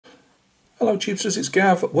Hello Tubesters, it's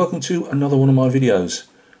Gav. Welcome to another one of my videos.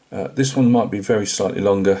 This one might be very slightly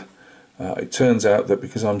longer. It turns out that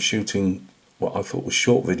because I'm shooting what I thought was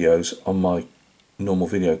short videos on my normal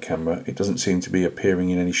video camera, it doesn't seem to be appearing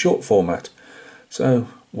in any short format. So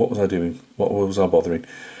what was I doing? What was I bothering?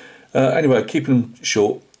 Anyway, keeping them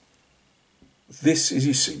short. This is,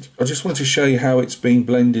 you see, I just want to show you how it's been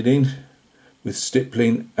blended in with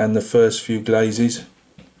stippling and the first few glazes.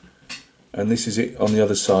 And this is it on the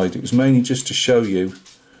other side. It was mainly just to show you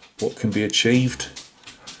what can be achieved.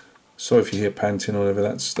 Sorry if you hear panting or whatever,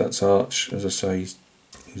 that's Arch. As I say,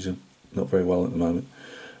 he's not very well at the moment.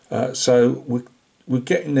 So we're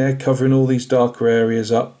getting there, covering all these darker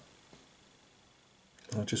areas up.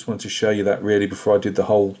 I just wanted to show you that really before I did the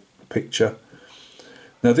whole picture.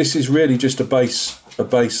 Now this is really just a base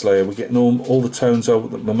layer. We're getting all the tones,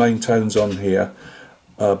 the main tones on here.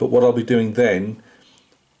 But what I'll be doing then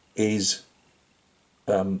is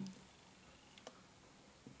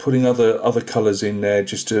putting other colours in there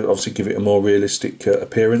just to obviously give it a more realistic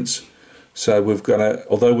appearance. So we've got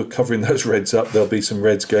although we're covering those reds up, there'll be some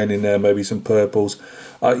reds going in there, maybe some purples.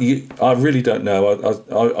 I really don't know.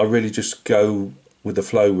 I really just go with the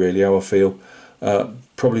flow, really, how I feel.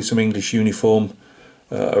 Probably some English uniform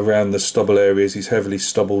around the stubble areas. He's heavily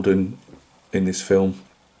stubbled in this film,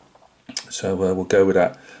 so we'll go with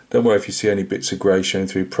that. Don't worry if you see any bits of grey showing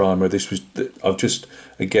through primer. I've just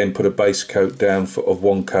again put a base coat down of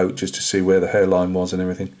one coat just to see where the hairline was and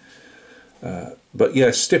everything. But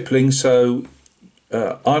yeah, stippling. So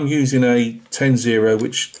I'm using a 10-0,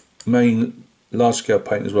 which main large scale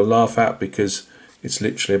painters will laugh at because it's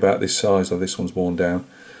literally about this size. Or this one's worn down.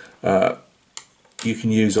 You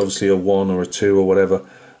can use obviously a 1 or a 2 or whatever.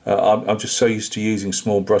 I'm just so used to using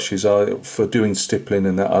small brushes for doing stippling,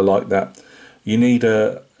 and that I like that. You need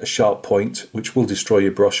a sharp point, which will destroy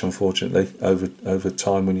your brush, unfortunately, over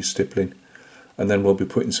time when you're stippling. And then we'll be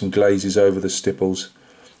putting some glazes over the stipples.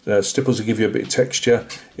 Stipples will give you a bit of texture.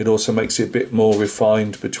 It also makes it a bit more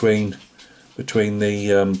refined between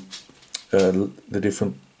the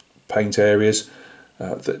different paint areas.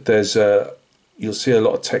 You'll see a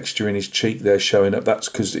lot of texture in his cheek there showing up. That's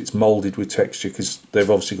because it's moulded with texture, because they've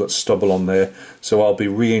obviously got stubble on there. So I'll be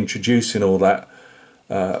reintroducing all that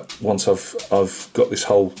once I've got this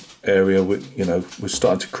whole area. We're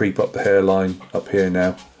starting to creep up the hairline up here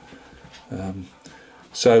now.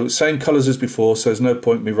 So same colours as before, so there's no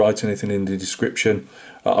point me writing anything in the description.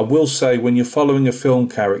 I will say, when you're following a film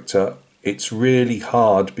character, it's really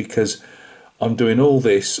hard because I'm doing all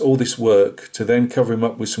this work to then cover him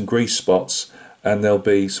up with some grease spots, and there'll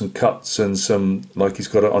be some cuts and some, like he's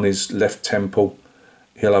got it on his left temple.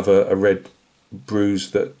 He'll have a red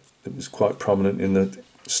bruise that was quite prominent in the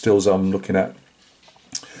stills I'm looking at.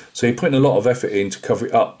 So you're putting a lot of effort in to cover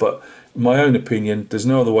it up, but in my own opinion, there's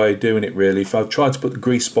no other way of doing it really. If I've tried to put the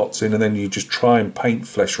grease spots in and then you just try and paint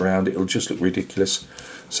flesh around it, it'll just look ridiculous.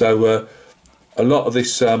 So a lot of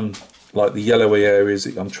this, like the yellowy areas,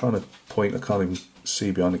 I'm trying to point, I can't even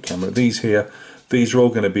see behind the camera. These here, these are all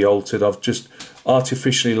going to be altered. I've just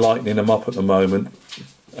artificially lightening them up at the moment,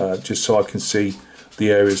 just so I can see the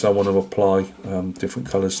areas I want to apply different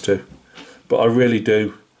colours to. But I really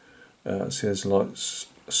do see there's like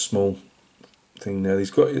a small thing there.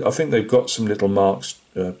 I think they've got some little marks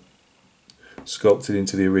sculpted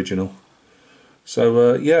into the original.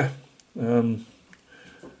 So yeah,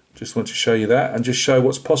 just want to show you that and just show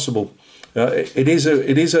what's possible. It is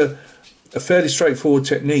a fairly straightforward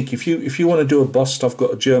technique. If you want to do a bust, I've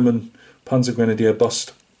got a German Panzergrenadier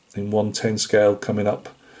bust in 1/10 scale coming up.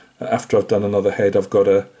 After I've done another head, I've got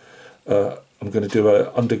I'm going to do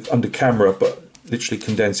a under camera, but literally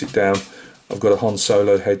condense it down. I've got a Han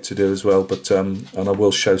Solo head to do as well, but and I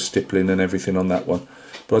will show stippling and everything on that one.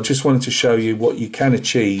 But I just wanted to show you what you can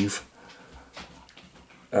achieve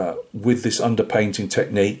with this underpainting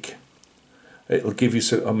technique. It'll give you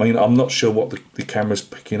some, I mean, I'm not sure what the camera's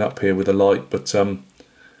picking up here with the light, but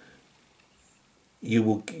you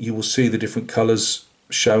will see the different colours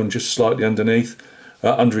shown just slightly underneath.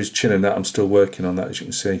 Under his chin and that, I'm still working on that, as you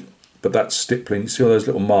can see. But that's stippling. You see all those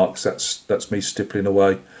little marks? That's me stippling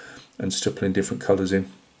away and stippling different colours in.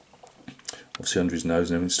 Obviously under his nose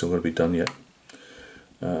and everything's still got to be done yet.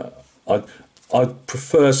 I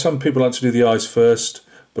prefer, some people like to do the eyes first,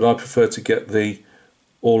 but I prefer to get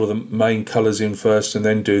all of the main colours in first and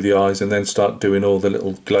then do the eyes, and then start doing all the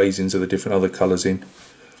little glazings of the different other colours in.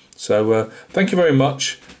 So thank you very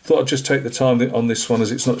much. Thought I'd just take the time on this one,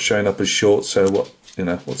 as it's not showing up as short, so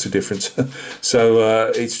what's the difference?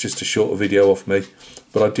 So it's just a shorter video off me,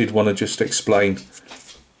 but I did want to just explain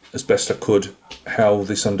as best I could how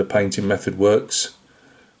this underpainting method works.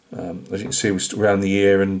 As you can see, we're around the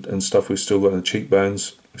ear and stuff, we've still got the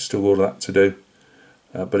cheekbones, we've still got all that to do.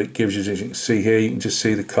 But it gives you, as you can see here, you can just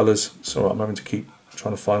see the colours. So I'm having to keep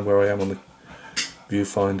trying to find where I am on the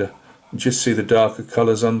viewfinder. You just see the darker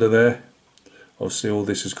colours under there. Obviously all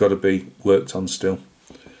this has got to be worked on still.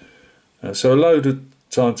 So a load of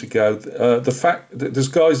time to go. The fact that there's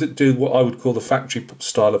guys that do what I would call the factory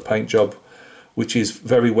style of paint job, which is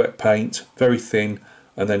very wet paint, very thin,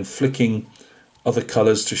 and then flicking other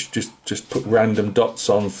colours to just put random dots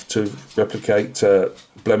on to replicate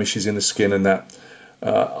blemishes in the skin and that.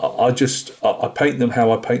 I paint them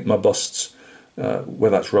how I paint my busts.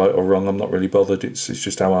 Whether that's right or wrong, I'm not really bothered. It's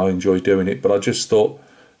just how I enjoy doing it. But I just thought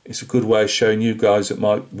it's a good way of showing you guys that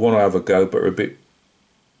might want to have a go but are a bit,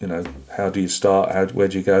 you know, how do you start? Where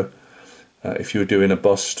do you go? If you're doing a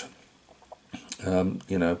bust,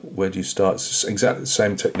 you know, where do you start? It's exactly the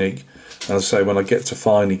same technique. And as I say, when I get to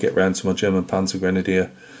finally get round to my German Panzer Grenadier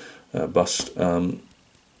bust, you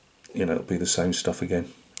know, it'll be the same stuff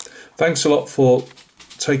again. Thanks a lot for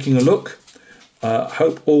taking a look.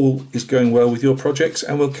 Hope all is going well with your projects,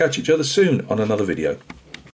 and we'll catch each other soon on another video.